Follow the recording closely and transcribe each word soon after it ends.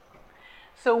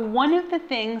So one of the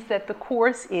things that the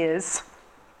Course is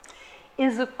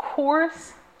a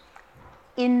course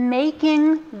in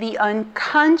making the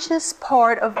unconscious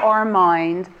part of our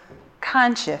mind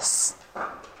conscious.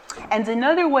 And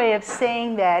another way of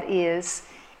saying that is,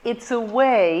 it's a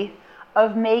way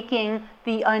of making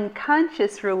the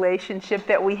unconscious relationship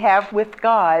that we have with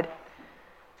God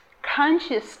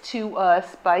conscious to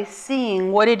us by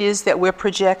seeing what it is that we're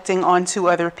projecting onto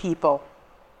other people.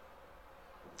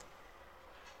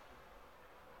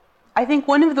 I think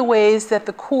one of the ways that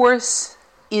the Course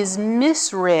is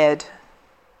misread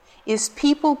is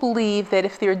people believe that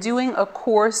if they're doing a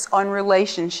course on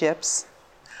relationships,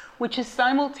 which is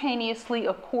simultaneously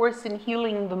a course in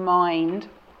healing the mind,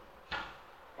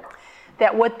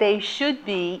 that what they should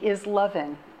be is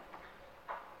loving.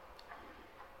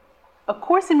 A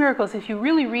Course in Miracles, if you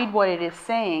really read what it is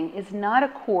saying, is not a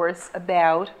course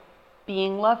about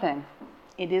being loving.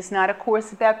 It is not a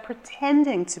course about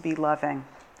pretending to be loving.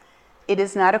 It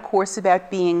is not a course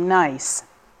about being nice.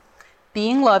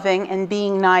 Being loving and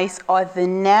being nice are the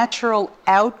natural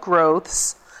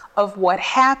outgrowths of what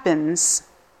happens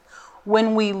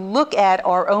when we look at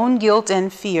our own guilt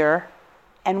and fear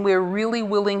and we're really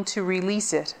willing to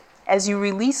release it. As you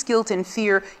release guilt and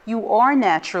fear, you are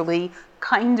naturally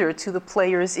kinder to the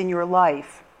players in your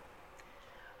life.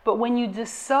 But when you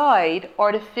decide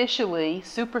artificially,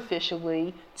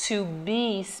 superficially, to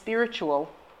be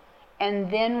spiritual,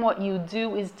 and then what you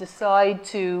do is decide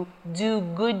to do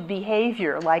good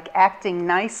behavior, like acting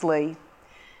nicely,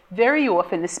 very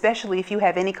often, especially if you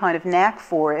have any kind of knack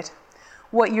for it,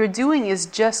 what you're doing is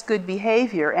just good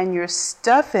behavior, and you're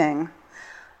stuffing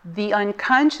the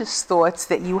unconscious thoughts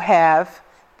that you have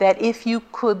that if you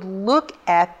could look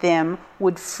at them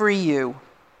would free you.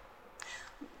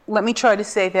 Let me try to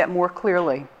say that more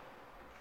clearly.